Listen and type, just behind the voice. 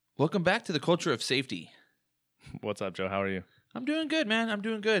Welcome back to the culture of safety. What's up, Joe? How are you? I'm doing good, man. I'm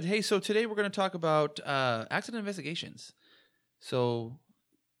doing good. Hey, so today we're going to talk about accident investigations. So,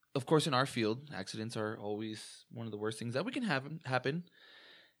 of course, in our field, accidents are always one of the worst things that we can have happen.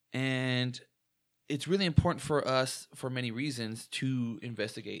 And it's really important for us, for many reasons, to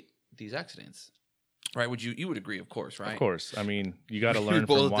investigate these accidents. Right? You would agree, of course, right? Of course. I mean, you got to learn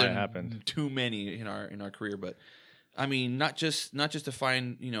from why it happened. Too many in our career, but I mean, not just to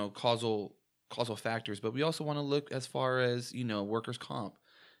find causal factors, but we also want to look as far as workers' comp.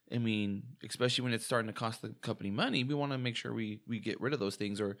 I mean, especially when it's starting to cost the company money, we want to make sure we get rid of those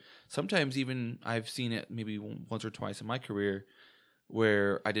things. Or sometimes even I've seen it maybe once or twice in my career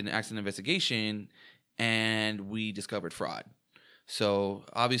where I did an accident investigation and we discovered fraud. So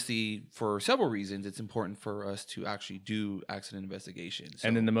obviously, for several reasons, it's important for us to actually do accident investigations.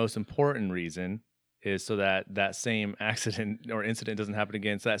 And then the most important reason is so that same accident or incident doesn't happen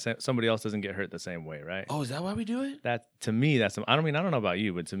again, so that somebody else doesn't get hurt the same way, right? Oh, is that why we do it? That, to me, I don't know about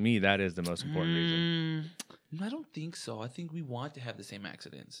you, but to me, that is the most important reason. I don't think so. I think we want to have the same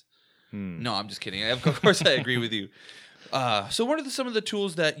accidents. No, I'm just kidding. Of course, I agree with you. So what are some of the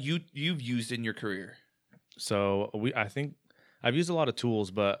tools that you've used in your career? So I think I've used a lot of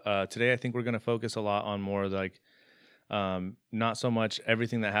tools, but today I think we're going to focus a lot on more like not so much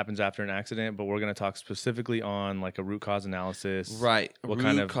everything that happens after an accident, but we're going to talk specifically on like a root cause analysis. Right.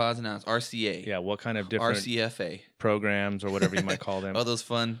 Root cause analysis, RCA. Yeah, what kind of different RCFA programs or whatever you might call them. All those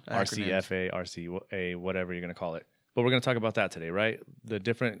fun acronyms. RCFA, RCA, whatever you're going to call it. But we're going to talk about that today, right? The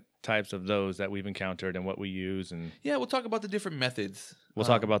different types of those that we've encountered and what we use. And yeah, we'll talk about the different methods. We'll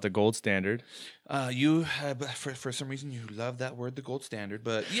talk about the gold standard. You have, for some reason, you love that word, the gold standard.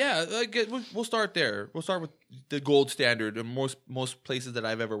 But yeah, we'll start there. We'll start with the gold standard. And most places that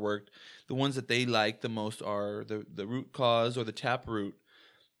I've ever worked, the ones that they like the most are the root cause or the tap root.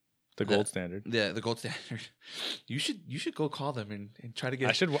 The gold standard. Yeah, the gold standard. You should go call them and try to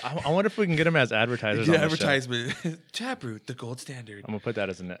get. I wonder if we can get them as advertisers. Yeah, on the advertisement. Taproot, the gold standard. I'm gonna put that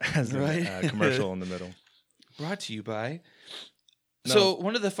as a commercial in the middle. Brought to you by. No. So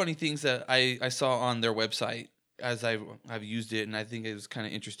one of the funny things that I saw on their website as I've used it, and I think it was kind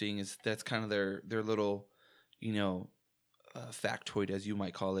of interesting, is that's kind of their little, factoid, as you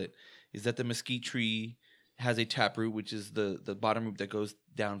might call it, is that the mesquite tree has a taproot, which is the bottom root that goes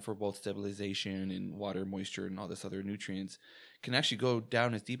down for both stabilization and water, moisture, and all this other nutrients, can actually go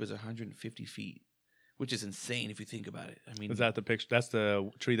down as deep as 150 feet, which is insane if you think about it. I mean, is that the picture? That's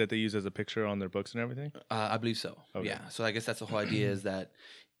the tree that they use as a picture on their books and everything? I believe so. Okay. Yeah. So I guess that's the whole idea, is that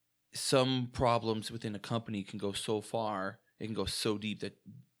some problems within a company can go so far, it can go so deep that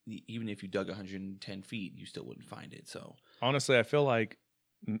even if you dug 110 feet, you still wouldn't find it. So honestly, I feel like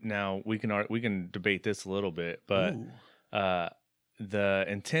now we can debate this a little bit, but the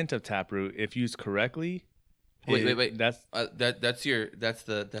intent of taproot, if used correctly. Wait. That's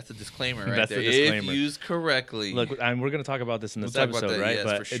the disclaimer right there. The disclaimer. If used correctly. Look, we're going to talk about this in this episode, right? Yes,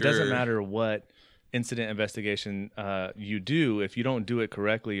 but it doesn't matter what incident investigation you do, if you don't do it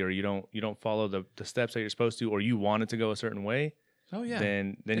correctly, or you don't follow the steps that you're supposed to, or you want it to go a certain way. Oh yeah.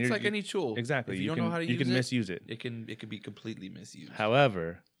 Then it's like any tool. Exactly. If you don't know how to use it, you can misuse it. It can be completely misused.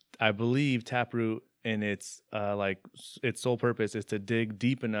 However, I believe taproot in its sole purpose is to dig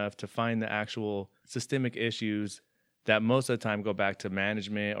deep enough to find the actual systemic issues that most of the time go back to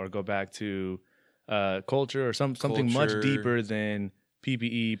management or go back to culture or something much deeper than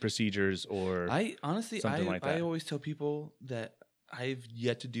PPE procedures or something like that. I always tell people that I've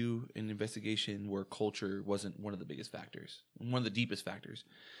yet to do an investigation where culture wasn't one of the biggest factors, one of the deepest factors.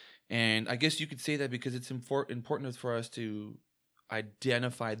 And I guess you could say that because it's important for us to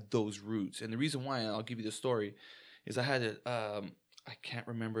identify those roots. And the reason why, I'll give you the story, is I had I can't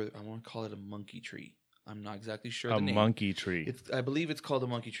remember, I want to call it a monkey tree. I'm not exactly sure the name. A monkey tree. I believe it's called a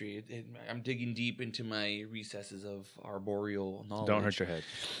monkey tree. I'm digging deep into my recesses of arboreal knowledge. Don't hurt your head.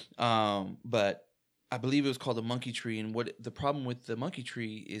 But I believe it was called a monkey tree, and what the problem with the monkey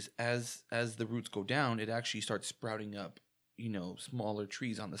tree is, as the roots go down, it actually starts sprouting up, smaller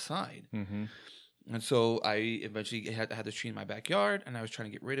trees on the side. Mm-hmm. And so I eventually had this tree in my backyard, and I was trying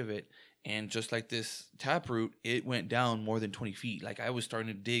to get rid of it. And just like this taproot, it went down more than 20 feet. Like I was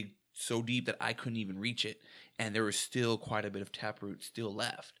starting to dig so deep that I couldn't even reach it, and there was still quite a bit of taproot still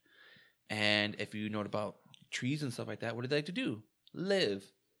left. And if you know about trees and stuff like that, what do they like to do? Live.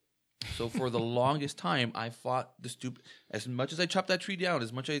 So for the longest time, I fought the stupid. As much as I chopped that tree down,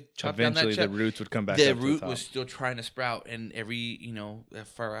 as much as I chopped down that eventually the roots would come back. The root was still trying to sprout, and every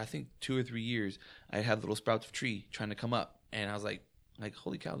for I think 2 or 3 years, I had little sprouts of tree trying to come up, and I was like,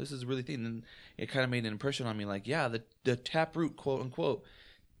 holy cow, this is a really thing. And it kind of made an impression on me, like, yeah, the taproot, quote unquote,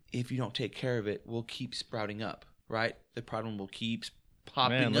 if you don't take care of it, will keep sprouting up, right? The problem will keep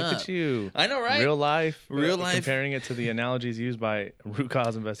popping Man, look up. at you. I know, right? Real life. Real life. Comparing it to the analogies used by root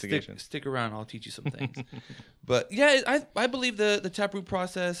cause investigation. Stick around. I'll teach you some things. But yeah, I believe the Taproot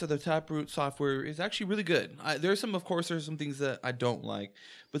process or the Taproot software is actually really good. There's some things that I don't like,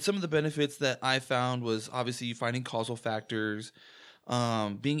 but some of the benefits that I found was obviously finding causal factors,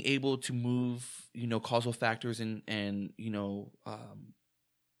 being able to move, causal factors and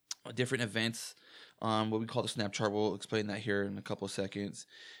different events, what we call the snap chart. We'll explain that here in a couple of seconds.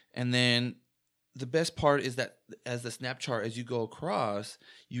 And then the best part is that as the snap chart, as you go across,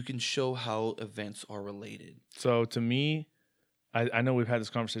 you can show how events are related. So to me, I know we've had this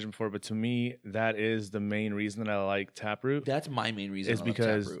conversation before, but to me, that is the main reason that I like Taproot. That's my main reason. Is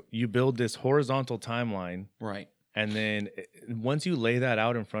because you build this horizontal timeline. Right. And then once you lay that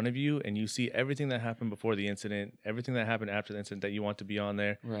out in front of you and you see everything that happened before the incident, everything that happened after the incident that you want to be on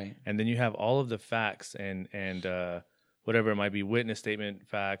there. Right. And then you have all of the facts and whatever it might be, witness statement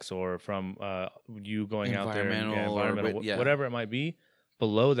facts or from you going out there, whatever it might be,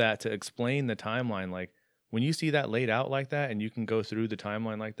 below that to explain the timeline. Like when you see that laid out like that and you can go through the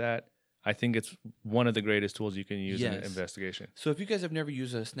timeline like that, I think it's one of the greatest tools you can use in an investigation. So if you guys have never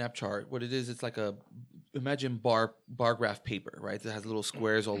used a snap chart, what it is, it's like imagine bar graph paper, right? That has little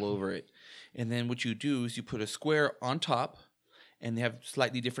squares all over it. And then what you do is you put a square on top, and they have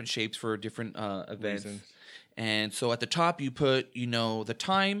slightly different shapes for different events. And so at the top you put, the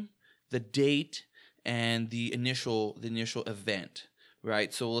time, the date, and the initial event,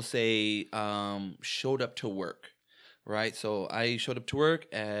 right? So we'll say showed up to work. Right, so I showed up to work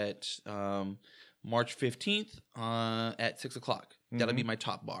at March 15th at 6 o'clock. That'll be my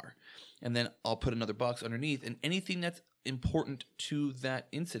top bar. And then I'll put another box underneath. And anything that's important to that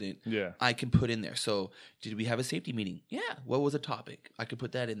incident, I can put in there. So did we have a safety meeting? Yeah. What was the topic? I could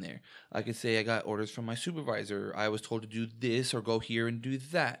put that in there. I could say I got orders from my supervisor. I was told to do this or go here and do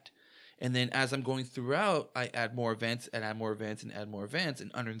that. And then as I'm going throughout, I add more events and add more events and add more events.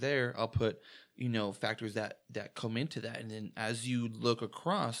 And under there, I'll put factors that come into that. And then as you look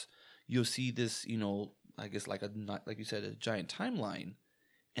across, you'll see this, I guess like you said, a giant timeline.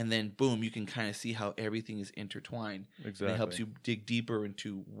 And then boom, you can kind of see how everything is intertwined. Exactly. And it helps you dig deeper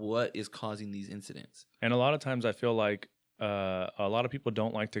into what is causing these incidents. And a lot of times I feel like a lot of people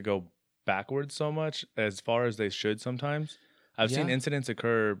don't like to go backwards so much as far as they should sometimes. I've seen incidents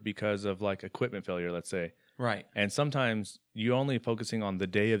occur because of like equipment failure, let's say. Right. And sometimes you're only focusing on the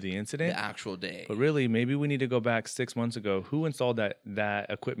day of the incident. The actual day. But really, maybe we need to go back 6 months ago. Who installed that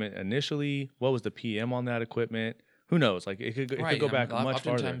equipment initially? What was the PM on that equipment? Who knows? Like it could go back much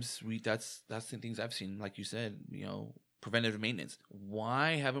farther. Oftentimes, that's the things I've seen. Like you said, preventative maintenance.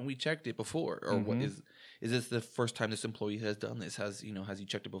 Why haven't we checked it before? Or what is this the first time this employee has done this? Has he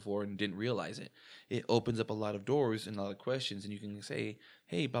checked it before and didn't realize it? It opens up a lot of doors and a lot of questions, and you can say,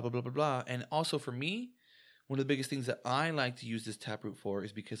 hey, blah, blah, blah, blah, blah. And also for me, one of the biggest things that I like to use this Taproot for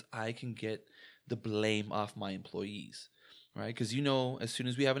is because I can get the blame off my employees, right? Because as soon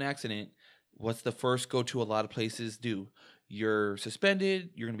as we have an accident, what's the first go-to a lot of places do? You're suspended,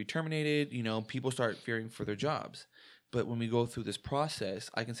 you're going to be terminated, people start fearing for their jobs. But when we go through this process,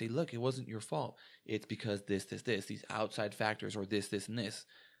 I can say, look, it wasn't your fault. It's because this, these outside factors or this, and this.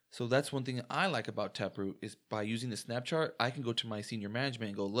 So that's one thing I like about Taproot is by using the snap chart, I can go to my senior management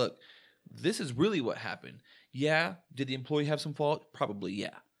and go, look, this is really what happened. Yeah, did the employee have some fault? Probably,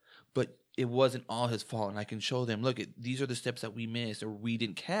 yeah. But it wasn't all his fault. And I can show them, look, these are the steps that we missed or we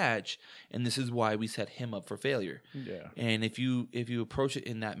didn't catch, and this is why we set him up for failure. Yeah. And if you approach it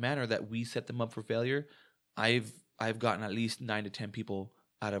in that manner that we set them up for failure, I've gotten at least 9 to 10 people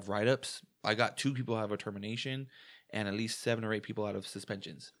out of write-ups. I got 2 people out of a termination and at least 7 or 8 people out of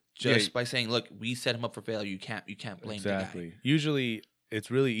suspensions. Just by saying, look, we set him up for failure. You can't blame the guy. Usually it's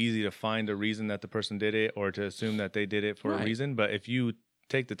really easy to find a reason that the person did it or to assume that they did it for a reason. But if you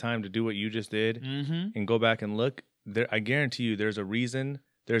take the time to do what you just did and go back and look, I guarantee you there's a reason.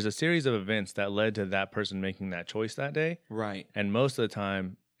 There's a series of events that led to that person making that choice that day. Right. And most of the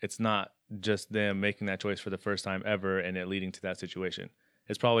time, it's not just them making that choice for the first time ever and it leading to that situation.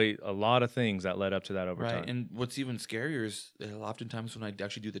 It's probably a lot of things that led up to that over time. And what's even scarier is oftentimes when I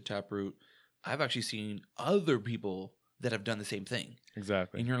actually do the Taproot, I've actually seen other people that have done the same thing.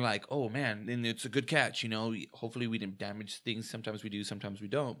 Exactly. And you're like, oh man, and it's a good catch. Hopefully we didn't damage things. Sometimes we do, sometimes we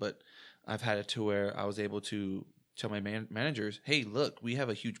don't. But I've had it to where I was able to tell my managers, hey, look, we have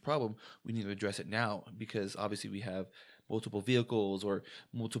a huge problem. We need to address it now because obviously we have multiple vehicles or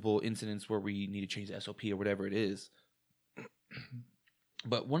multiple incidents where we need to change the SOP or whatever it is.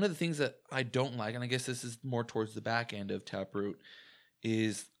 But one of the things that I don't like, and I guess this is more towards the back end of Taproot,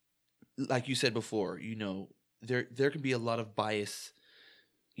 is like you said before, there can be a lot of bias,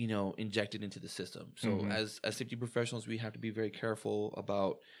 injected into the system. So as safety professionals, we have to be very careful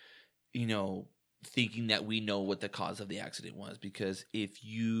about, thinking that we know what the cause of the accident was, because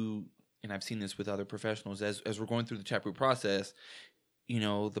and I've seen this with other professionals, as we're going through the Taproot process,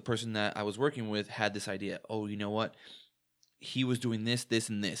 the person that I was working with had this idea. Oh, you know what? He was doing this, this,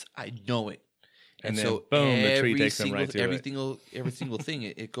 and this. I know it. And then, so boom, the tree takes them right to every single thing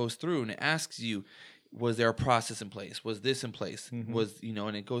it goes through, and it asks you, was there a process in place? Was this in place? Was,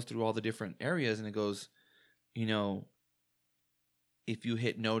 and it goes through all the different areas, and it goes, if you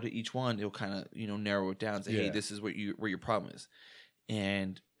hit no to each one, it'll kind of, narrow it down and say, hey, this is where your problem is.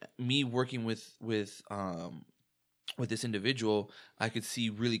 And me working with this individual, I could see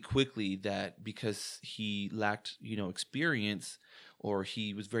really quickly that because he lacked, experience, or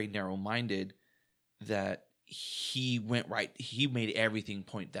he was very narrow-minded, that he made everything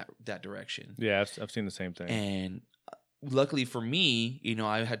point that direction. Yeah, I've seen the same thing. And luckily for me,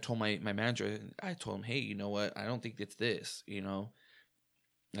 I had told my manager, I told him, hey, you know what? I don't think it's this,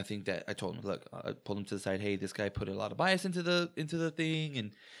 I think that I told him, look, I pulled him to the side. Hey, this guy put a lot of bias into the thing,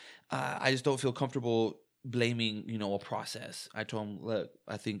 and I just don't feel comfortable blaming, a process. I told him, look,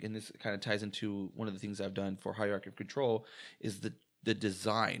 I think, and this kind of ties into one of the things I've done for hierarchy of control, is the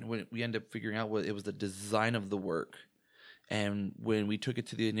design. When we end up figuring out what it was, the design of the work, and when we took it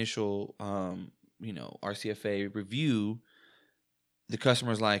to the initial, RCFA review, the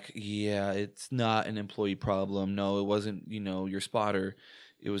customer's like, yeah, it's not an employee problem. No, it wasn't, your spotter.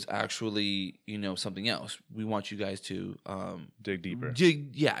 It was actually, something else. We want you guys to dig deeper.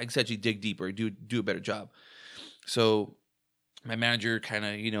 Essentially dig deeper, do a better job. So my manager kind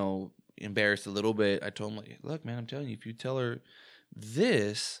of, embarrassed a little bit. I told him, like, look, man, I'm telling you, if you tell her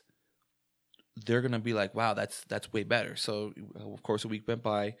this, they're gonna be like, wow, that's way better. So of course a week went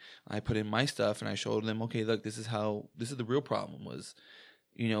by. I put in my stuff and I showed them, okay, look, this is the real problem was,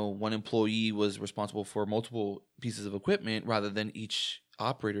 one employee was responsible for multiple pieces of equipment rather than each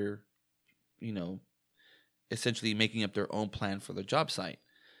operator, essentially making up their own plan for the job site.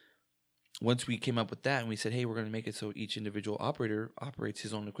 Once we came up with that and we said, hey, we're going to make it so each individual operator operates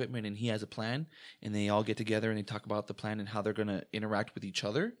his own equipment and he has a plan, and they all get together and they talk about the plan and how they're going to interact with each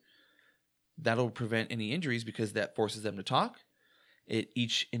other, that'll prevent any injuries because that forces them to talk.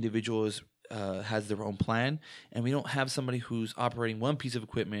 Each individual has their own plan, and we don't have somebody who's operating one piece of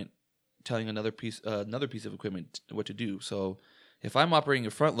equipment telling another piece of equipment what to do. So if I'm operating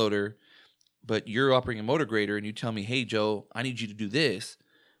a front loader, but you're operating a motor grader, and you tell me, hey, Joe, I need you to do this,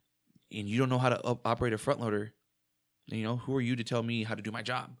 and you don't know how to operate a front loader, who are you to tell me how to do my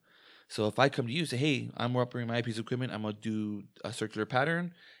job? So if I come to you and say, hey, I'm operating my piece of equipment, I'm going to do a circular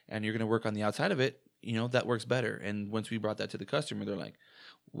pattern, and you're going to work on the outside of it, that works better. And once we brought that to the customer, they're like,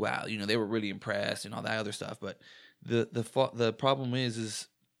 wow, they were really impressed and all that other stuff. But the problem is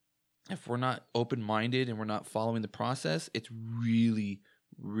if we're not open-minded and we're not following the process, it's really,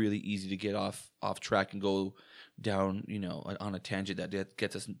 really easy to get off track and go down, on a tangent that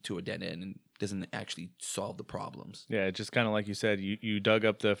gets us to a dead end and doesn't actually solve the problems. Yeah, it's just kind of like you said, you dug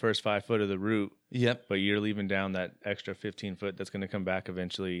up the first 5 foot of the root. Yep. But you're leaving down that extra 15 foot that's going to come back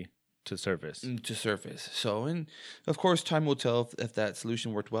eventually to surface. So, and of course, time will tell if that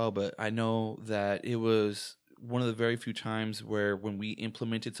solution worked well, but I know that it was one of the very few times where when we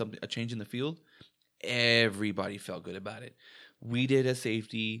implemented a change in the field, everybody felt good about it. We did as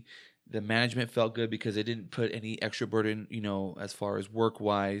safety. The management felt good because it didn't put any extra burden, as far as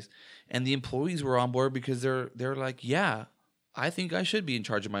work-wise. And the employees were on board because they're like, yeah, I think I should be in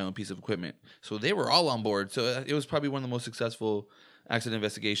charge of my own piece of equipment. So they were all on board. So it was probably one of the most successful accident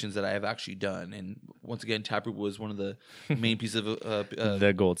investigations that I have actually done. And once again, Taproot was one of the main pieces of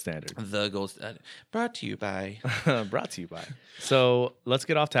the gold standard. The gold standard. Brought to you by. So let's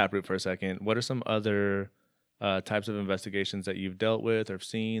get off Taproot for a second. What are some other types of investigations that you've dealt with or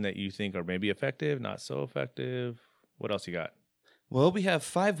seen that you think are maybe effective, not so effective? What else you got? Well, we have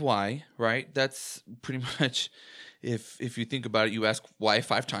 5 why, right? That's pretty much, if you think about it, you ask why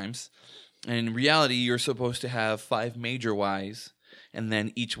 5 times. And in reality, you're supposed to have 5 major whys, and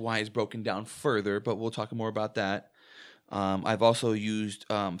then each why is broken down further, but we'll talk more about that. I've also used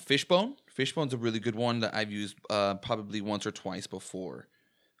Fishbone. Fishbone's a really good one that I've used probably once or twice before.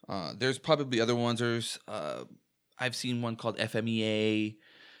 There's probably other ones. I've seen one called FMEA.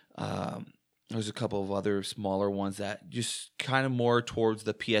 There's a couple of other smaller ones that just kind of more towards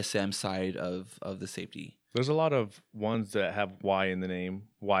the PSM side of the safety. There's a lot of ones that have why in the name.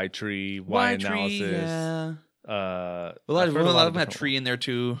 Why tree, why analysis. Yeah. A A lot of them have different- tree in there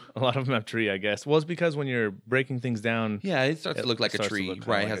too. A lot of them have tree, I guess. Well, it's because when you're breaking things down, Yeah, it starts to look like a starts to tree, look kinda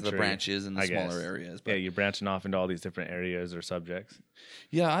right? like It has a the tree, branches and the I smaller guess. areas. yeah, But you're branching off into all these different areas or subjects.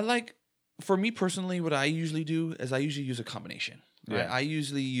 yeah, for me personally, what I usually do is I usually use a combination. Right? Yeah. I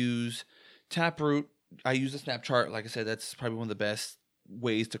usually use Taproot. I use a snap chart. Like I said, that's probably one of the best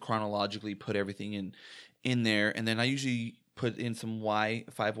ways to chronologically put everything in there. And then I usually put in some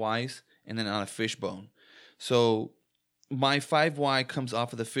 5 Ys, and then on a fishbone. So my 5Y comes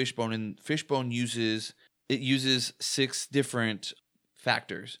off of the fishbone, and fishbone uses 6 different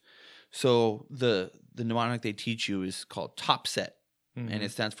factors. So the mnemonic they teach you is called TOP SET, and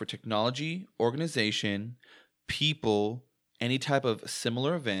it stands for technology, organization, people, any type of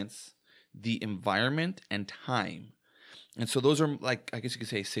similar events, the environment, and time. And so those are, like, I guess you could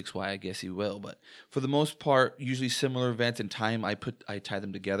say 6Y, I guess you will, but for the most part, usually similar events and time, I tie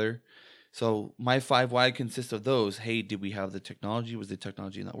them together. So my 5Y consists of those. Hey, did we have the technology? Was the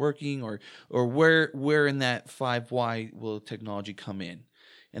technology not working? Or where in that 5Y will technology come in?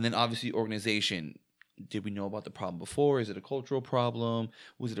 And then obviously organization. Did we know about the problem before? Is it a cultural problem?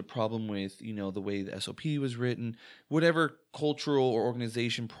 Was it a problem with, the way the SOP was written? Whatever cultural or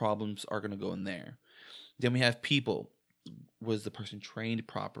organization problems are going to go in there. Then we have people. Was the person trained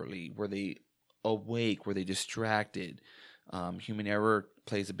properly? Were they awake? Were they distracted? Human error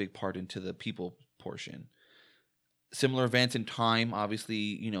plays a big part into the people portion. Similar events in time,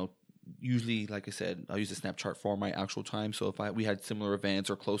 obviously, usually, like I said, I'll use a snap chart for my actual time. So if we had similar events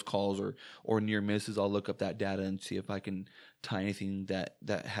or close calls or near misses, I'll look up that data and see if I can tie anything that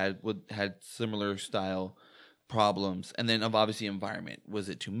had similar style problems. And then obviously environment. Was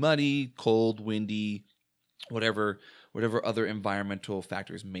it too muddy, cold, windy, whatever other environmental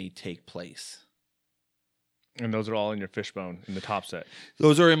factors may take place. And those are all in your fishbone in the top set.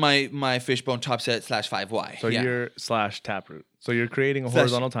 Those are in my fishbone top set /5Y. So you're /Taproot. So you're creating a Slash-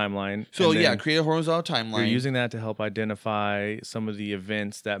 horizontal timeline. So and yeah, then create a horizontal timeline. you're using that to help identify some of the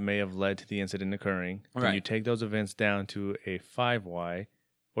events that may have led to the incident occurring. Right. And you take those events down to a 5Y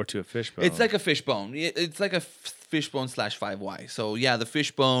or to a fishbone. It's like a fishbone. It's like a fishbone /5Y. So yeah, the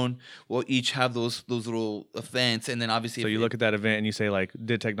fishbone will each have those little events, and then obviously. So you look at that event and you say, like,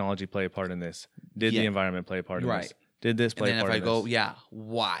 did technology play a part in this? Did the environment play a part in Right. this? Did this play a and part then in if I this? go, yeah,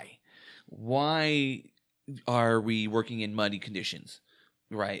 why? Why are we working in muddy conditions?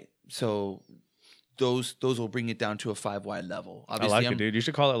 Right. So those will bring it down to a 5Y level. Obviously, I like it, dude. You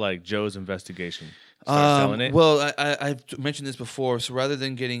should call it like Joe's investigation. Start selling it. Well, I've mentioned this before. So rather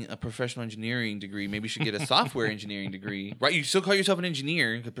than getting a professional engineering degree, maybe you should get a software engineering degree. Right? You still call yourself an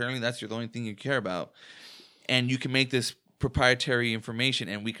engineer. Apparently, that's the only thing you care about. And you can make this proprietary information,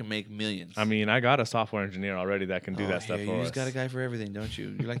 and we can make millions. I mean, I got a software engineer already that can do that stuff yeah, for you us. just got a guy for everything, don't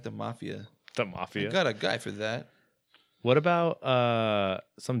you? You're like the mafia. The mafia. You got a guy for that. What about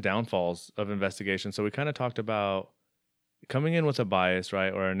some downfalls of investigation? So we kind of talked about coming in with a bias,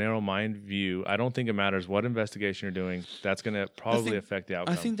 right, or a narrow mind view. I don't think it matters what investigation you're doing. That's going to probably affect the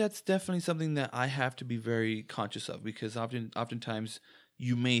outcome. I think that's definitely something that I have to be very conscious of, because oftentimes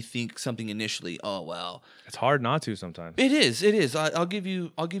you may think something initially, oh well, it's hard not to sometimes. It is. I'll give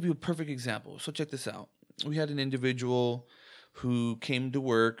you a perfect example. So check this out. We had an individual who came to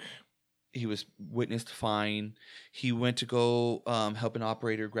work. He was witnessed fine. He went to go help an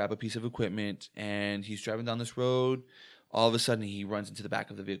operator grab a piece of equipment, and he's driving down this road. All of a sudden, he runs into the back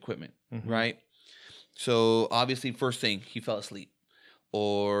of the equipment, right? So obviously, first thing, he fell asleep,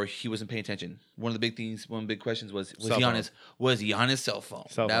 or he wasn't paying attention. One of the big questions was he on his cell phone?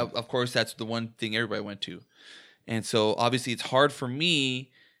 Of course, that's the one thing everybody went to. And so obviously, it's hard for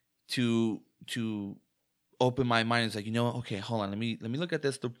me to open my mind. It's like, okay, hold on, let me look at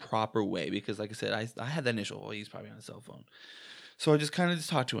this the proper way, because like I said, I had that initial, he's probably on his cell phone. So I just kind of just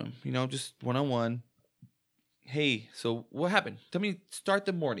talked to him, just one-on-one. Hey, so what happened? Tell me, start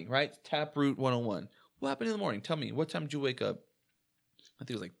the morning, right? Taproot 101. What happened in the morning? Tell me, what time did you wake up? I think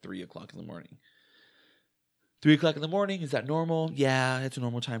it was like 3 o'clock in the morning. 3 o'clock in the morning, is that normal? Yeah, it's a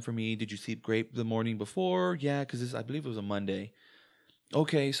normal time for me. Did you sleep great the morning before? Yeah, because I believe it was a Monday.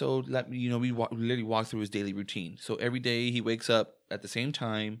 Okay, so we literally walk through his daily routine. So every day he wakes up at the same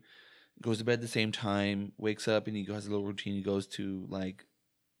time, goes to bed at the same time, wakes up, and he has a little routine. He goes to like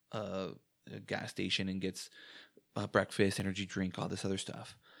a gas station and gets breakfast, energy drink, all this other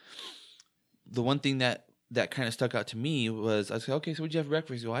stuff. The one thing that kind of stuck out to me was, I was like, okay, so what'd you have for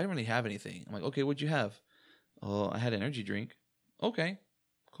breakfast? Well, I didn't really have anything. I'm like, okay, what'd you have? Oh, I had an energy drink. Okay,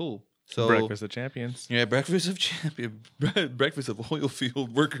 cool. So breakfast of champions. Yeah, breakfast of breakfast of oil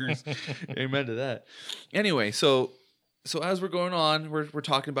field workers. Amen to that. Anyway, so so as we're going on, we're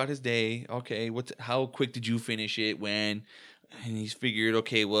talking about his day. Okay, how quick did you finish it? When? And he's figured,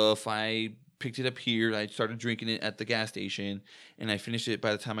 okay, well, if I picked it up here, I started drinking it at the gas station, and I finished it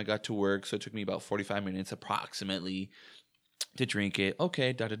by the time I got to work. So it took me about 45 minutes approximately to drink it.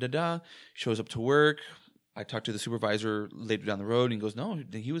 Okay, da da da da. Shows up to work. I talked to the supervisor later down the road, and he goes, "No,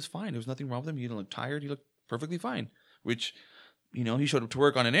 he was fine. There was nothing wrong with him. He didn't look tired. He looked perfectly fine." Which, he showed up to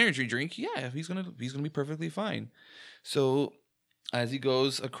work on an energy drink. Yeah, he's gonna be perfectly fine. So as he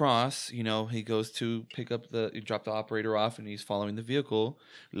goes across, he goes to drop the operator off, and he's following the vehicle.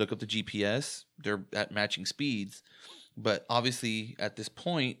 Look up the GPS. They're at matching speeds, but obviously at this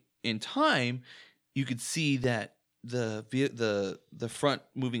point in time, you could see that the front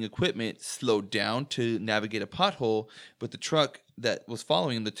moving equipment slowed down to navigate a pothole, but the truck that was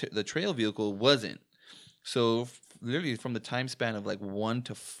following the trail vehicle wasn't. So literally from the time span of like 1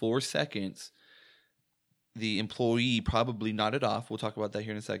 to 4 seconds, the employee probably nodded off. We'll talk about that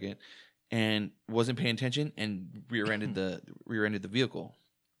here in a second, and wasn't paying attention and rear-ended the vehicle.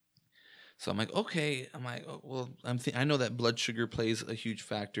 So I'm like, okay. I'm like, oh, well, I know that blood sugar plays a huge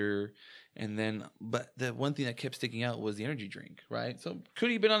factor, but the one thing that kept sticking out was the energy drink, right? So could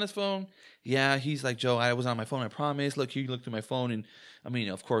he have been on his phone? Yeah, he's like, Joe, I was on my phone. I promise. Look, he looked at my phone, and I mean,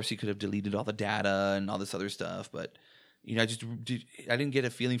 of course, he could have deleted all the data and all this other stuff, but I didn't get a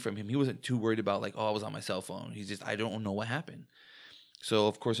feeling from him. He wasn't too worried about like, oh, I was on my cell phone. He's just, I don't know what happened. So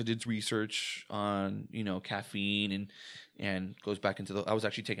of course I did research on, caffeine and goes back into I was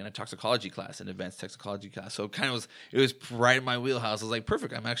actually taking a toxicology class, an advanced toxicology class. So it was right in my wheelhouse. I was like,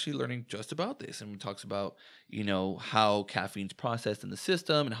 perfect. I'm actually learning just about this. And it talks about, how caffeine's processed in the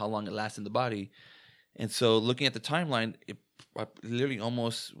system and how long it lasts in the body. And so looking at the timeline, it literally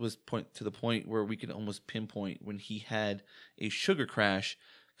almost was to the point where we could almost pinpoint when he had a sugar crash,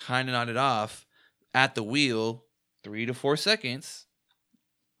 kind of nodded off at the wheel, 3 to 4 seconds,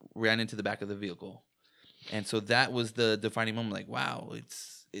 ran into the back of the vehicle. And so that was the defining moment. Like, wow,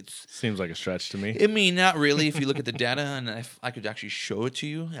 it's seems like a stretch to me. I mean, not really. If you look at the data, and if I could actually show it to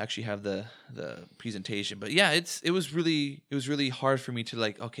you, I actually have the presentation. But yeah, it was really hard for me to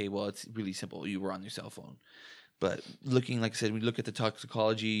like, okay, well, it's really simple. You were on your cell phone. But looking, like I said, we look at the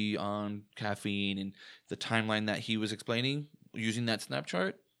toxicology on caffeine and the timeline that he was explaining using that snap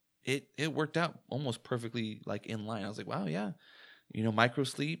chart, it worked out almost perfectly, like in line. I was like, wow, yeah. Micro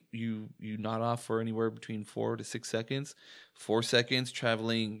sleep, you nod off for anywhere between 4 to 6 seconds. 4 seconds,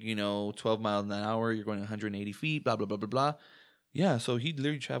 traveling, 12 miles an hour, you're going 180 feet, blah, blah, blah, blah, blah. Yeah, so he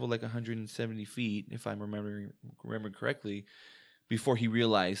literally traveled like 170 feet, if I'm remembering correctly, before he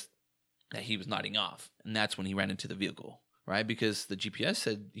realized that he was nodding off. And that's when he ran into the vehicle, right? Because the GPS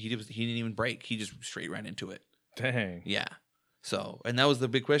said he didn't even brake. He just straight ran into it. Dang. Yeah. So, and that was the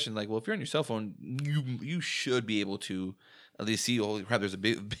big question. Like, well, if you're on your cell phone, you should be able to at least see, oh crap, there's a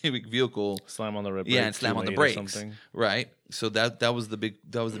big vehicle. Slam on the brakes. Yeah, and slam on the brakes. Right. So that was the big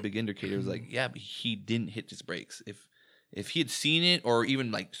indicator. It was like, yeah, but he didn't hit his brakes. If he had seen it or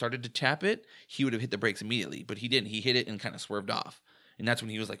even like started to tap it, he would have hit the brakes immediately. But he didn't. He hit it and kind of swerved off. And that's when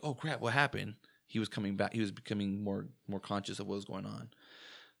he was like, oh crap, what happened? He was coming back. He was becoming more conscious of what was going on.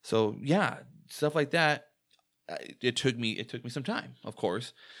 So yeah, stuff like that. It took me some time, of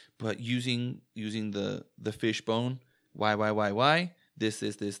course, but using the fishbone, why, this,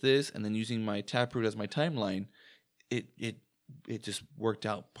 and then using my Taproot as my timeline, it just worked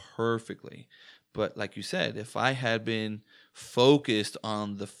out perfectly. But like you said, if I had been focused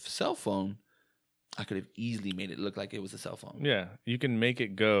on the cell phone, I could have easily made it look like it was a cell phone. Yeah, you can make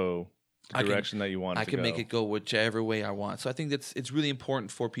it go the direction that you want it to go. I can make it go whichever way I want. So I think it's really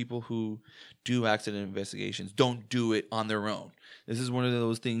important for people who do accident investigations, don't do it on their own. This is one of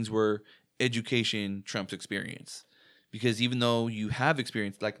those things where education trumps experience. Because even though you have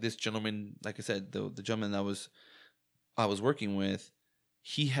experience, like this gentleman, like I said, the gentleman that I was working with,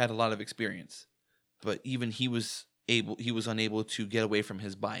 he had a lot of experience. But even he was unable to get away from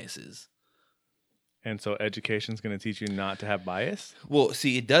his biases. And so education is going to teach you not to have bias? Well,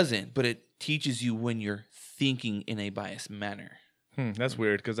 see, it doesn't, but it teaches you when you're thinking in a biased manner. That's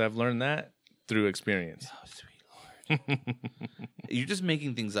weird because I've learned that through experience. Oh, sweet Lord. You're just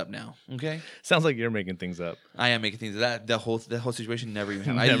making things up now, okay? Sounds like you're making things up. I am making things up. The whole situation never even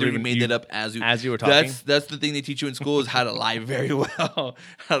happened. I literally made that up as you were talking. That's the thing they teach you in school is how to lie very well,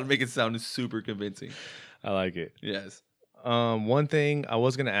 how to make it sound super convincing. I like it. Yes. One thing I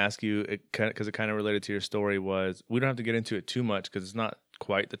was going to ask you, because it kind of related to your story, was we don't have to get into it too much because it's not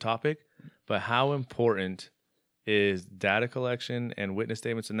quite the topic, but how important is data collection and witness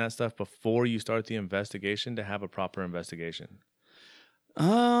statements and that stuff before you start the investigation to have a proper investigation?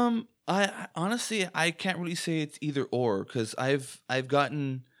 I I honestly I can't really say it's either or because I've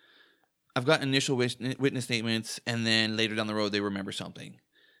gotten initial witness statements and then later down the road they remember something.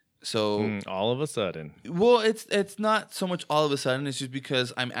 So all of a sudden, well, it's not so much all of a sudden. It's just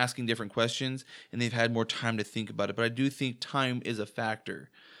because I'm asking different questions and they've had more time to think about it. But I do think time is a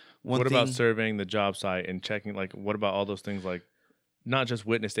factor. What about surveying the job site and checking? Like, what about all those things? Like, not just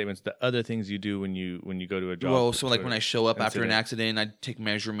witness statements, the other things you do when you go to a job. Well, so like when I show up after an incident. accident, I take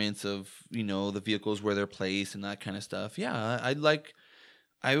measurements of the vehicles where they're placed and that kind of stuff. Yeah,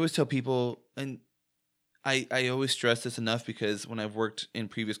 I always tell people, and I always stress this enough because when I've worked in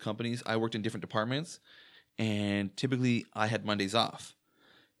previous companies, I worked in different departments, and typically I had Mondays off.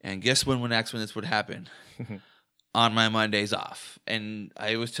 And guess when accidents would happen? On my Mondays off. And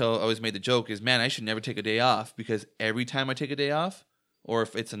I always made the joke is, man, I should never take a day off because every time I take a day off, or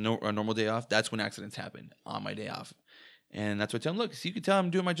if it's a normal day off, that's when accidents happen on my day off. And that's what I tell them, look, so you can tell I'm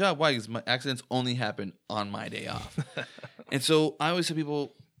doing my job. Why? Because my accidents only happen on my day off. And so I always tell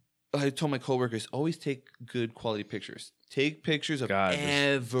people, I told my coworkers, always take good quality pictures. Take pictures of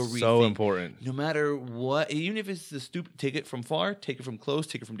everything. So important. No matter what, even if it's the stupid, take it from far, take it from close,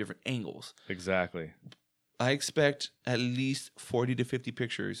 take it from different angles. Exactly. I expect at least 40 to 50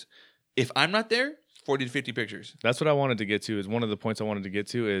 pictures. If I'm not there, 40 to 50 pictures. That's what I wanted to get to. Is one of the points I wanted to get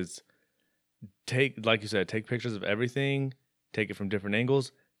to is like you said, take pictures of everything, take it from different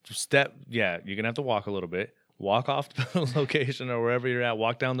angles. You're going to have to walk a little bit. Walk off the location or wherever you're at,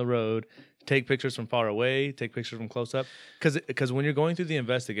 walk down the road, take pictures from far away, take pictures from close up. Because when you're going through the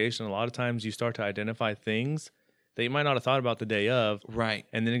investigation, a lot of times you start to identify things that you might not have thought about the day of. Right.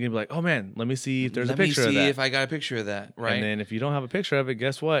 And then you're going to be like, oh man, let me see if there's a picture of that. Let me see if I got a picture of that. Right. And then if you don't have a picture of it,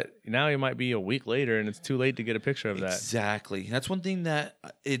 guess what? Now it might be a week later and it's too late to get a picture of that. Exactly. That's one thing that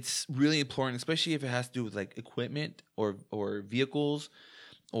it's really important, especially if it has to do with like equipment or vehicles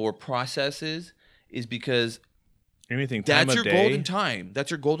or processes, is because anything that's your golden time.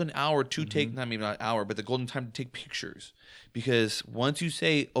 That's your golden hour to take, not maybe not hour, but the golden time to take pictures. Because once you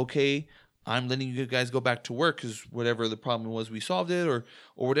say, okay, I'm letting you guys go back to work because whatever the problem was, we solved it, or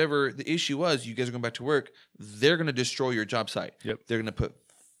whatever the issue was, you guys are going back to work. They're going to destroy your job site. Yep. They're going to put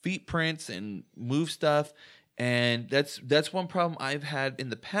feet prints and move stuff, and that's one problem I've had in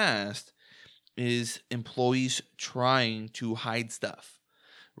the past is employees trying to hide stuff,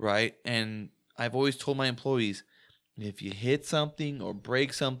 right? And I've always told my employees, if you hit something or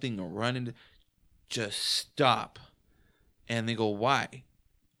break something or run into, just stop. And they go, why?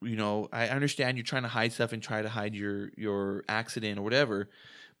 I understand you're trying to hide stuff and try to hide your accident or whatever,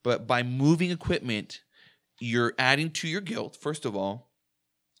 but by moving equipment, you're adding to your guilt, first of all.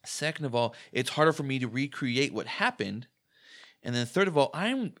 Second of all, it's harder for me to recreate what happened. And then third of all,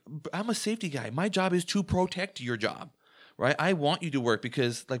 I'm a safety guy. My job is to protect your job, right? I want you to work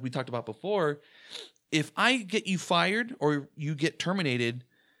because, like we talked about before, if I get you fired or you get terminated,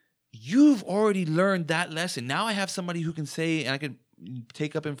 you've already learned that lesson. Now I have somebody who can say, and I can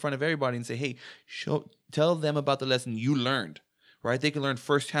take up in front of everybody and say, hey, tell them about the lesson you learned, right? They can learn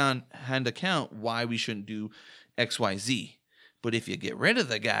firsthand account why we shouldn't do X, Y, Z. But if you get rid of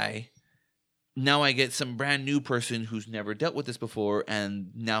the guy, now I get some brand new person who's never dealt with this before,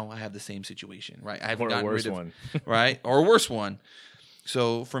 and now I have the same situation, right? I haven't gotten rid of one, right? Or a worse one.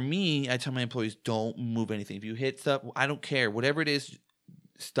 So for me, I tell my employees, don't move anything. If you hit stuff, I don't care. Whatever it is,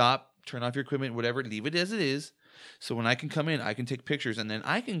 stop, turn off your equipment, whatever, leave it as it is. So when I can come in, I can take pictures, and then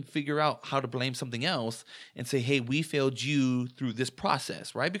I can figure out how to blame something else and say, hey, we failed you through this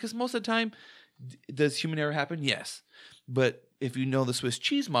process, right? Because most of the time, does human error happen? Yes. But if you know the Swiss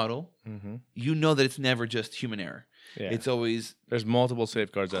cheese model, you know that it's never just human error. Yeah. It's always there's multiple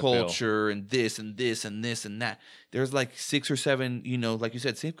safeguards culture and this and this and this and that. There's like 6 or 7, like you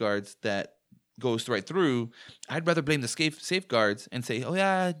said, safeguards that goes right through. I'd rather blame the safeguards and say, oh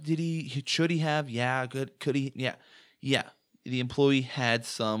yeah, should he have? Yeah, good. Could he? Yeah. The employee had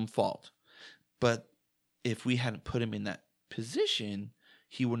some fault. But if we hadn't put him in that position,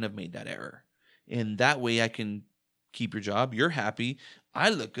 he wouldn't have made that error. And that way I can keep your job. You're happy. I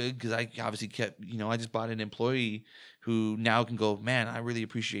look good because I obviously kept, I just bought an employee who now can go, man, I really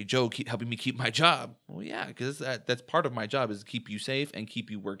appreciate Joe helping me keep my job. Well, yeah, because that's part of my job is to keep you safe and keep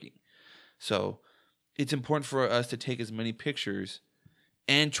you working. So it's important for us to take as many pictures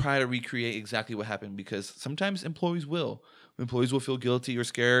and try to recreate exactly what happened, because sometimes employees will feel guilty or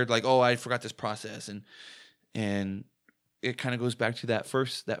scared, like, oh, I forgot this process. And it kind of goes back to that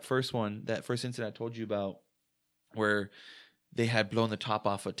first incident I told you about, where they had blown the top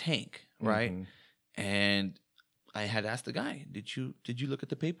off a tank, right? Mm-hmm. And I had asked the guy, did you look at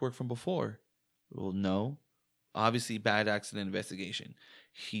the paperwork from before? Well, no. Obviously, bad accident investigation.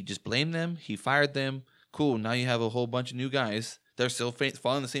 He just blamed them. He fired them. Cool. Now you have a whole bunch of new guys. They're still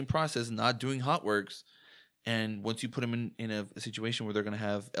following the same process, not doing hot works. And once you put them in a situation where they're going to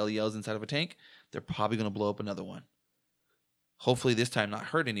have LELs inside of a tank, they're probably going to blow up another one. Hopefully this time not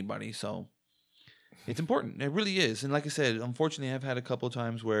hurt anybody. So it's important. It really is. And like I said, unfortunately, I've had a couple of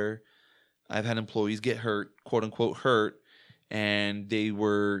times where I've had employees get hurt, quote unquote hurt, and they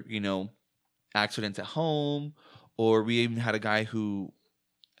were, accidents at home, or we even had a guy who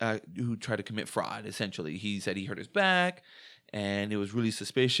tried to commit fraud. Essentially, he said he hurt his back, and it was really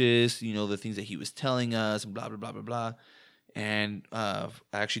suspicious. The things that he was telling us, and blah blah blah blah blah. And I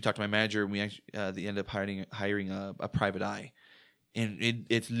actually talked to my manager, and we actually they ended up hiring a private eye. And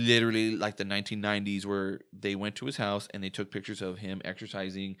it's literally like the 1990s where they went to his house and they took pictures of him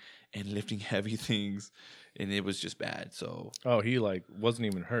exercising and lifting heavy things, and it was just bad. So he wasn't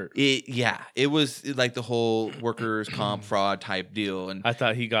even hurt. It was like the whole workers' comp fraud type deal. And I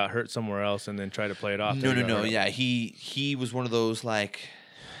thought he got hurt somewhere else and then tried to play it off. No. Yeah, he was one of those like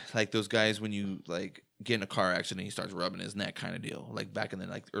those guys when you get in a car accident, he starts rubbing his neck kind of deal. Like back in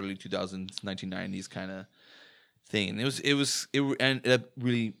the early 2000s, 1990s kind of thing. It ended up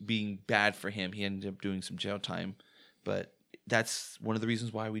really being bad for him. He ended up doing some jail time, but that's one of the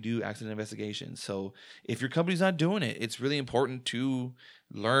reasons why we do accident investigations. So if your company's not doing it, it's really important to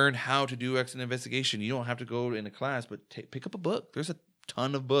learn how to do accident investigation. You don't have to go in a class, but pick up a book. There's a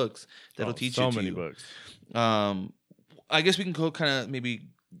ton of books that'll teach you. So many books. I guess we can maybe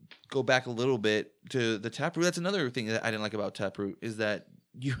go back a little bit to the Taproot. That's another thing that I didn't like about Taproot is that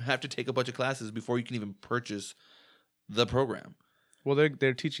you have to take a bunch of classes before you can even purchase the program. Well,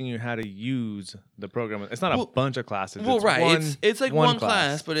 they're teaching you how to use the program. It's not a bunch of classes. Well, right. It's like one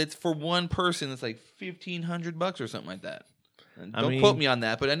class, but it's for one person. It's like $1,500 or something like that. Don't quote me on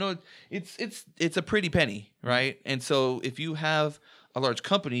that, but I know it's a pretty penny, right? And so if you have a large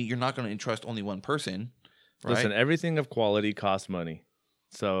company, you're not going to entrust only one person. Right? Listen, everything of quality costs money.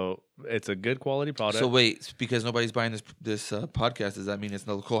 So it's a good quality product. So wait, because nobody's buying this podcast, does that mean it's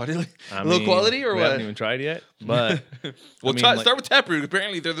low quality? Low quality or we what? Haven't even tried yet, but start with Taproot.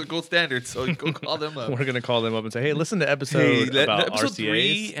 Apparently, they're the gold standard, so go call them up. We're gonna call them up and say, "Hey, listen to episode about episode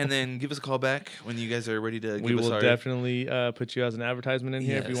RCAs, 3, and then give us a call back when you guys are ready to." We will definitely put you as an advertisement in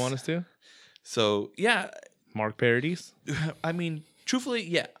here if you want us to. So yeah, Mark parodies. I mean, truthfully,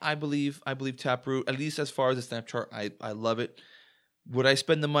 yeah, I believe Taproot. At least as far as the snap chart, I love it. Would I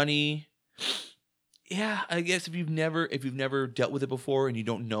spend the money? Yeah, I guess if you've never dealt with it before and you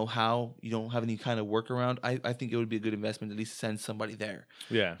don't know how, you don't have any kind of workaround, I think it would be a good investment to at least send somebody there.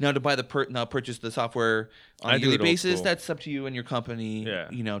 Yeah. Now to buy purchase the software on a yearly basis, that's up to you and your company,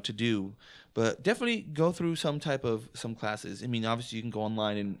 to do. But definitely go through some classes. I mean, obviously you can go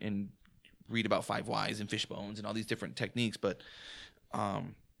online and read about 5 whys and fishbones and all these different techniques, but I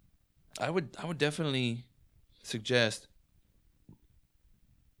would definitely suggest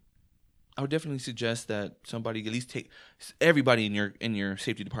that somebody at least everybody in your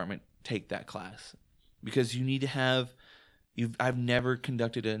safety department take that class, because you need to have. I've never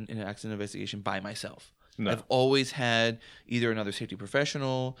conducted an accident investigation by myself. No. I've always had either another safety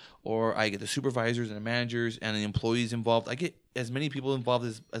professional, or I get the supervisors and the managers and the employees involved. I get as many people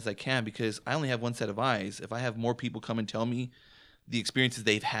involved as I can, because I only have one set of eyes. If I have more people come and tell me the experiences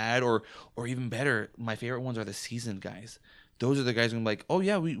they've had, or even better, my favorite ones are the seasoned guys. Those are the guys who are like, oh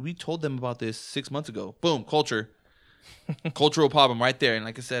yeah, we told them about this 6 months ago. Boom, cultural problem right there. And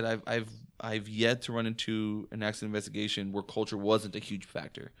like I said, I've yet to run into an accident investigation where culture wasn't a huge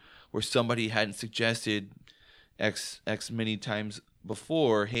factor, where somebody hadn't suggested X many times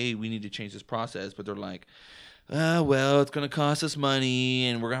before, hey, we need to change this process, but they're like, well, it's going to cost us money,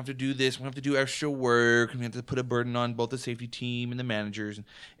 and we're going to have to do this. We're going to have to do extra work, and we have to put a burden on both the safety team and the managers, and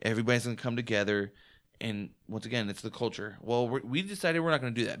everybody's going to come together. And once again, it's the culture. Well, we decided we're not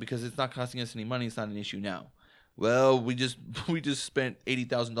going to do that because it's not costing us any money. It's not an issue now. Well, we just spent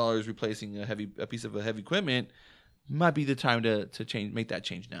 $80,000 replacing a piece of heavy equipment. Might be the time to make that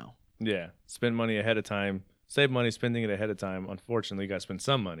change now. Yeah, spend money ahead of time. Save money spending it ahead of time. Unfortunately, you got to spend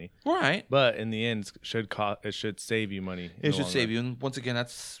some money. Right. But in the end, it should save you money. It should save you. And once again,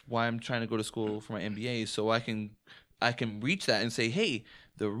 that's why I'm trying to go to school for my MBA, so I can reach that and say, hey,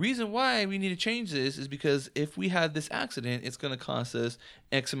 the reason why we need to change this is because if we had this accident, it's going to cost us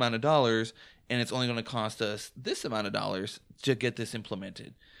X amount of dollars, and it's only going to cost us this amount of dollars to get this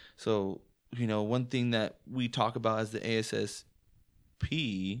implemented. So, one thing that we talk about as the ASSP,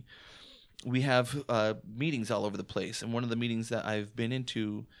 we have meetings all over the place. And one of the meetings that I've been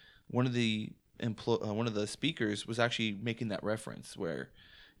into, one of the speakers was actually making that reference where,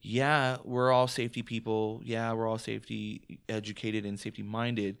 yeah, we're all safety people. Yeah, we're all safety educated and safety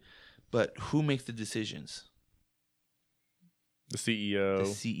minded. But who makes the decisions? The CEO, The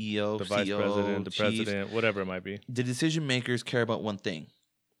CEO, the vice COO, president, the chiefs. president, whatever it might be. The decision makers care about one thing,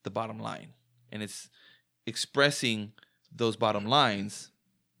 the bottom line. And it's expressing those bottom lines,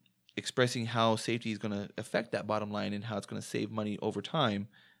 expressing how safety is going to affect that bottom line and how it's going to save money over time.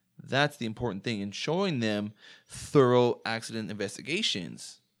 That's the important thing. And showing them thorough accident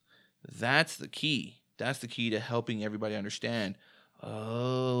investigations. That's the key. That's the key to helping everybody understand.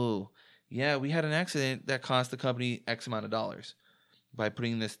 Oh, yeah, we had an accident that cost the company X amount of dollars by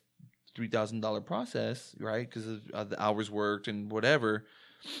putting this $3,000 process, right? Because of the hours worked and whatever.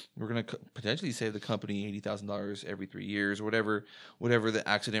 We're going to potentially save the company $80,000 every 3 years or whatever the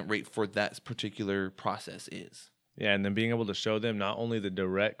accident rate for that particular process is. Yeah, and then being able to show them not only the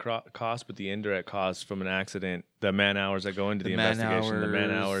direct cost, but the indirect costs from an accident, the man hours that go into the investigation, the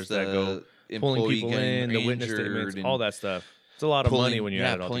man hours that go pulling people in, the witness statements, all that stuff. It's a lot of money when you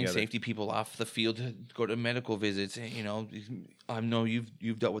add it all pulling together. Safety people off the field to go to medical visits. You know, I know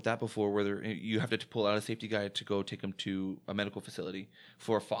you've dealt with that before, where you have to pull out a safety guy to go take them to a medical facility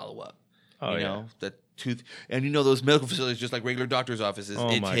for a follow up. Oh, you know, that tooth, and you know those medical facilities, just like regular doctor's offices, Oh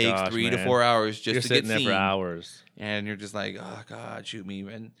it my takes gosh, 3 to man. 4 hours just You're to sitting get there seen, for hours. and you're just like, oh God, shoot me,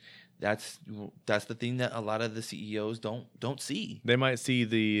 and that's the thing that a lot of the CEOs don't see. They might see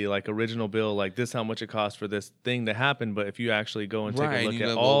the like original bill, like this how much it costs for this thing to happen, but if you actually go and take a look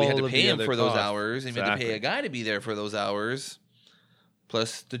at all we had to of pay the him other for those costs- hours, and we had to pay Exactly. a guy to be there for those hours,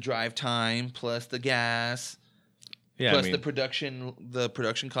 plus the drive time, plus the gas, yeah, plus I mean, the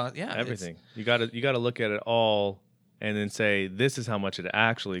production cost. Yeah, everything. You got to look at it all and then say this is how much it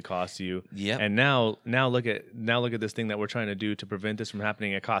actually costs you. Yep. And now look at this thing that we're trying to do to prevent this from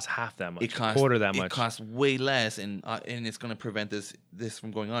happening. It costs half that much, It costs quarter that much. It costs way less, and it's going to prevent this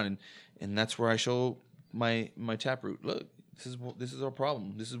from going on. And that's where I show my Taproot. Look, this is our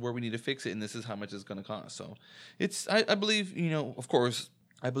problem. This is where we need to fix it, and this is how much it's going to cost. So, I believe, you know, of course,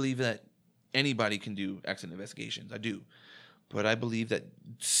 I believe that anybody can do accident investigations. I do. But I believe that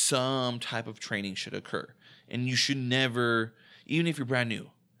some type of training should occur. And you should never, even if you're brand new,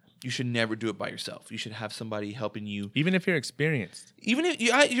 you should never do it by yourself. You should have somebody helping you. Even if you're experienced. Even if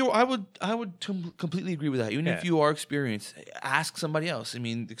I would completely agree with that. Even if you are experienced, ask somebody else. I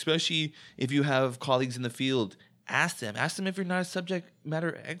mean, especially if you have colleagues in the field, ask them. Ask them if you're not a subject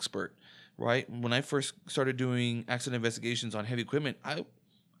matter expert, right? When I first started doing accident investigations on heavy equipment, I'll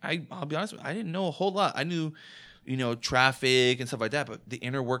be honest with you, I didn't know a whole lot. I knew, you know, traffic and stuff like that, but the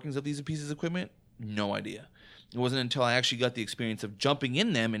inner workings of these pieces of equipment, no idea. It wasn't until I actually got the experience of jumping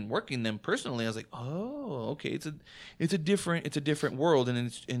in them and working them personally, I was like, oh, okay, it's a different world,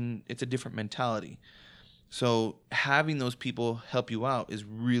 and it's a different mentality. So having those people help you out is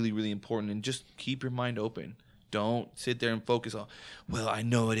really, really important, and just keep your mind open. Don't sit there and focus on, well, I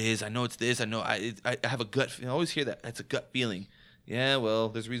know it is, I know it's this, I know I have a gut feeling. I always hear that. That's a gut feeling. Yeah, well,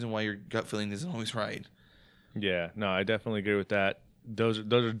 there's a reason why your gut feeling isn't always right. Yeah, no, I definitely agree with that. Those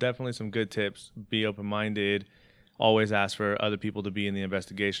are definitely some good tips. Be open-minded. Always ask for other people to be in the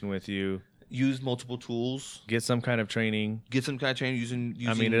investigation with you. Use multiple tools. Get some kind of training. Using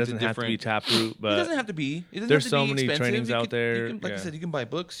I mean, it doesn't have to be Taproot, but it doesn't have to be. It doesn't there's have to be so many expensive. trainings out there. Like I said, you can buy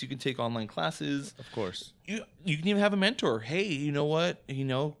books. You can take online classes. Of course. You can even have a mentor. Hey, you know what? You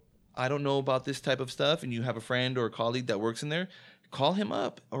know, I don't know about this type of stuff, and you have a friend or a colleague that works in there. Call him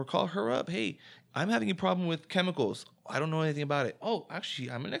up or call her up. Hey, I'm having a problem with chemicals. I don't know anything about it. Oh, actually,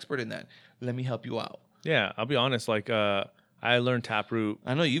 I'm an expert in that. Let me help you out. Yeah, I'll be honest. Like, I learned Taproot.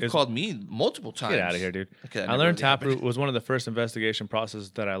 I know you've called me multiple times. Get out of here, dude. Okay, I learned Taproot was one of the first investigation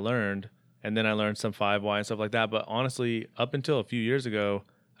processes that I learned, and then I learned some 5Y and stuff like that. But honestly, up until a few years ago,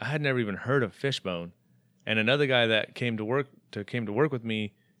 I had never even heard of Fishbone. And another guy that came to work with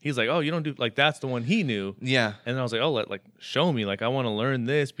me, he's like, "Oh, you don't do like that's the one he knew." Yeah. And I was like, "Oh, show me. Like, I want to learn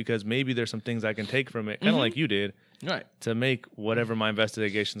this because maybe there's some things I can take from it, kind of like you did, Right. to make whatever my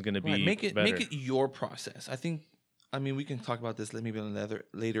investigation is going to be Right. Make better." it your process. I mean, we can talk about this maybe in another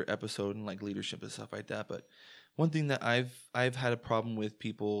later episode and like leadership and stuff like that. But one thing that I've had a problem with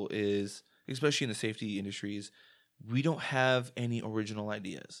people is, especially in the safety industries, we don't have any original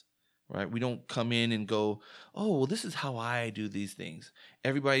ideas, right? We don't come in and go, oh, well, this is how I do these things.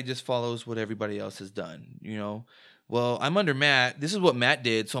 Everybody just follows what everybody else has done, you know? Well, I'm under Matt. This is what Matt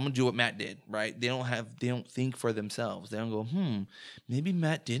did, so I'm gonna do what Matt did, right? They don't think for themselves. They don't go, maybe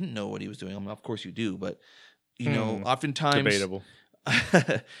Matt didn't know what he was doing. I mean, of course you do, but you know, oftentimes Debatable.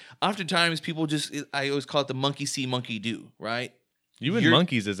 oftentimes people I always call it the monkey see, monkey do, right? You and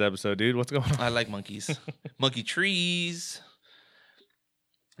monkeys this episode, dude. What's going on? I like monkeys. Monkey trees.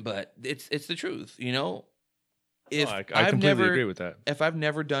 But it's the truth, you know. Oh, If I I've completely never agree with that. if I've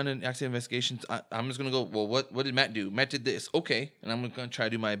never done an accident investigation, I'm just gonna go. Well, what did Matt do? Matt did this. Okay, and I'm gonna try to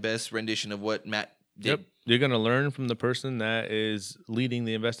do my best rendition of what Matt did. Yep. You're gonna learn from the person that is leading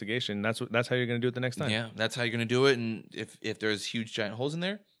the investigation. That's how you're gonna do it the next time. Yeah, that's how you're gonna do it. And if there's huge giant holes in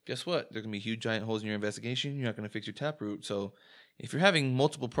there, guess what? There's gonna be huge giant holes in your investigation. You're not gonna fix your taproot. So if you're having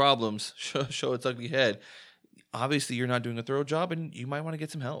multiple problems show its ugly head, obviously you're not doing a thorough job, and you might want to get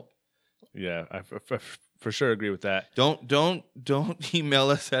some help. Yeah, I for sure agree with that. Don't email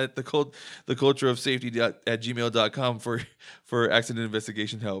us at the culture of safety at gmail.com for accident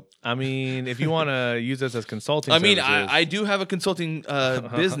investigation help. I mean, if you want to use us as consulting, I mean, services, I do have a consulting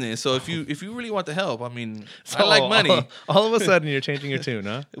business, so if you really want the help, I mean, I So, like money. All of a sudden, you're changing your tune,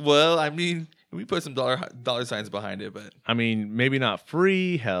 huh? Well, I mean, we put some dollar signs behind it, but I mean, maybe not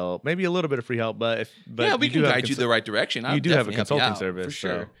free help, maybe a little bit of free help, but yeah, we you can do have guide you the right direction. you do have a definitely help you consulting out, service, for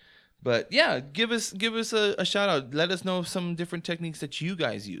sure. so. But yeah, give us a shout out. Let us know some different techniques that you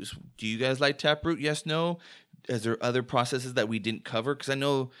guys use. Do you guys like Taproot? Yes, no. Is there other processes that we didn't cover? Because I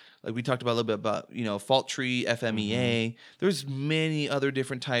know, like we talked about a little bit about fault tree, FMEA. Mm-hmm. There's many other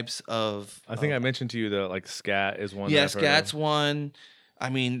different types of. I think I mentioned to you that like SCAT is one. Yeah, that I've heard of. SCAT's one. I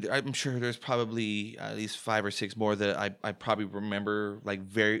mean, I'm sure there's probably at least 5 or 6 more that I probably remember like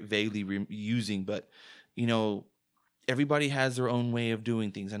very vaguely using, but everybody has their own way of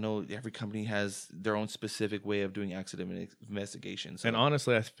doing things. I know every company has their own specific way of doing accident investigations. So. And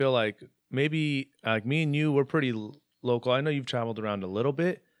honestly, I feel like maybe like me and you, we're pretty local. I know you've traveled around a little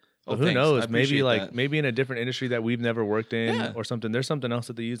bit, but who thanks. knows? I Maybe appreciate like that. maybe in a different industry that we've never worked in Yeah. or something. There's something else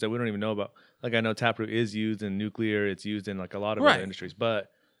that they use that we don't even know about. Like I know Taproot is used in nuclear. It's used in like a lot of Right. other industries,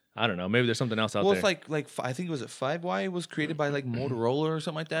 but I don't know. Maybe there's something else out Well, there. it's like I think it was 5Y was created by like Motorola or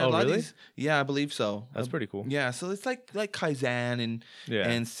something like that. Oh, A lot of really? these- yeah, I believe so. That's pretty cool. Yeah, so it's like Kaizen and Yeah.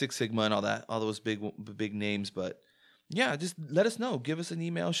 and Six Sigma and all those big names. But yeah, just let us know. Give us an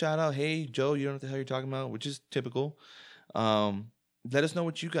email, shout out. Hey, Joe, you don't know what the hell you're talking about, which is typical. Let us know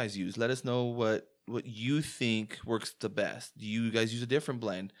what you guys use. Let us know what you think works the best. Do you guys use a different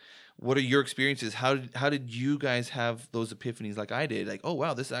blend? What are your experiences? How did you guys have those epiphanies like I did? Like, oh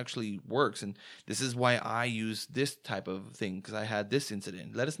wow, this actually works, and this is why I use this type of thing because I had this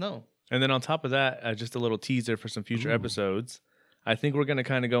incident. Let us know. And then on top of that, just a little teaser for some future Ooh. episodes. I think we're going to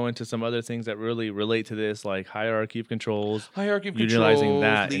kind of go into some other things that really relate to this, like hierarchy of controls, Hierarchy of utilizing controls,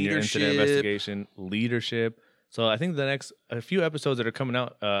 that in your incident leadership. investigation, leadership. So I think a few episodes that are coming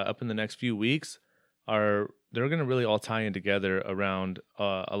out up in the next few weeks they're going to really all tie in together around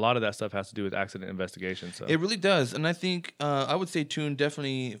a lot of that stuff has to do with accident investigation. So It really does, and I think I would stay tuned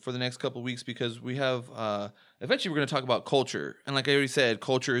definitely for the next couple of weeks because we have eventually we're going to talk about culture, and like I already said,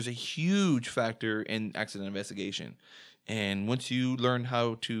 culture is a huge factor in accident investigation. And once you learn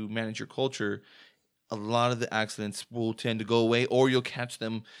how to manage your culture, a lot of the accidents will tend to go away, or you'll catch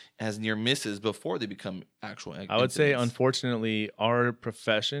them as near misses before they become actual. I would say, incidents. unfortunately, our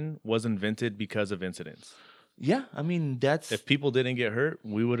profession was invented because of incidents. Yeah, I mean that's If people didn't get hurt,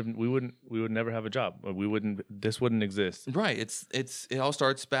 we would never have a job. This wouldn't exist. right. It all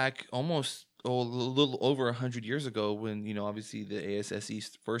starts back almost a little over 100 years ago when obviously the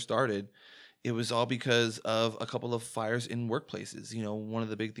ASSE first started. It was all because of a couple of fires in workplaces. One of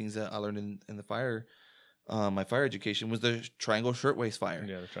the big things that I learned in the fire, my fire education was the Triangle Shirtwaist Fire.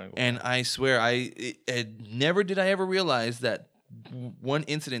 Yeah, the triangle. And I swear, never did I ever realize that one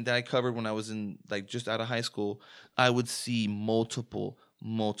incident that I covered when I was in just out of high school, I would see multiple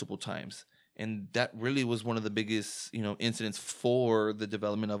times, and that really was one of the biggest incidents for the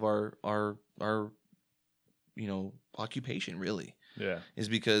development of our occupation. Really, Yeah. is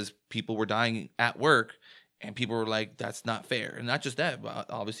because people were dying at work. And people were like, that's not fair. And not just that, but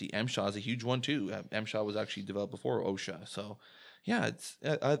obviously MSHA is a huge one too. MSHA was actually developed before OSHA. So, yeah,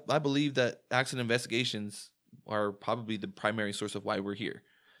 I believe that accident investigations are probably the primary source of why we're here.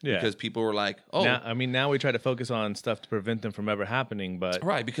 Yeah. Because people were like, oh. Now we try to focus on stuff to prevent them from ever happening, but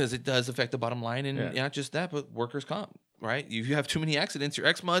Right, because it does affect the bottom line. And Yeah. not just that, but workers' comp, right? If you have too many accidents, your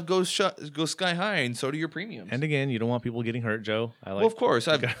XMUD goes sky high, and so do your premiums. and again, you don't want people getting hurt, Joe. Well, of course.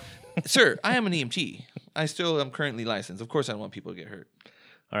 Sir, I am an EMT. I still am currently licensed. Of course, I don't want people to get hurt.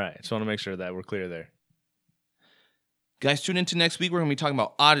 All right. Just want to make sure that we're clear there. Guys, tune into next week. We're going to be talking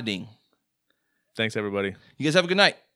about auditing. Thanks, everybody. You guys have a good night.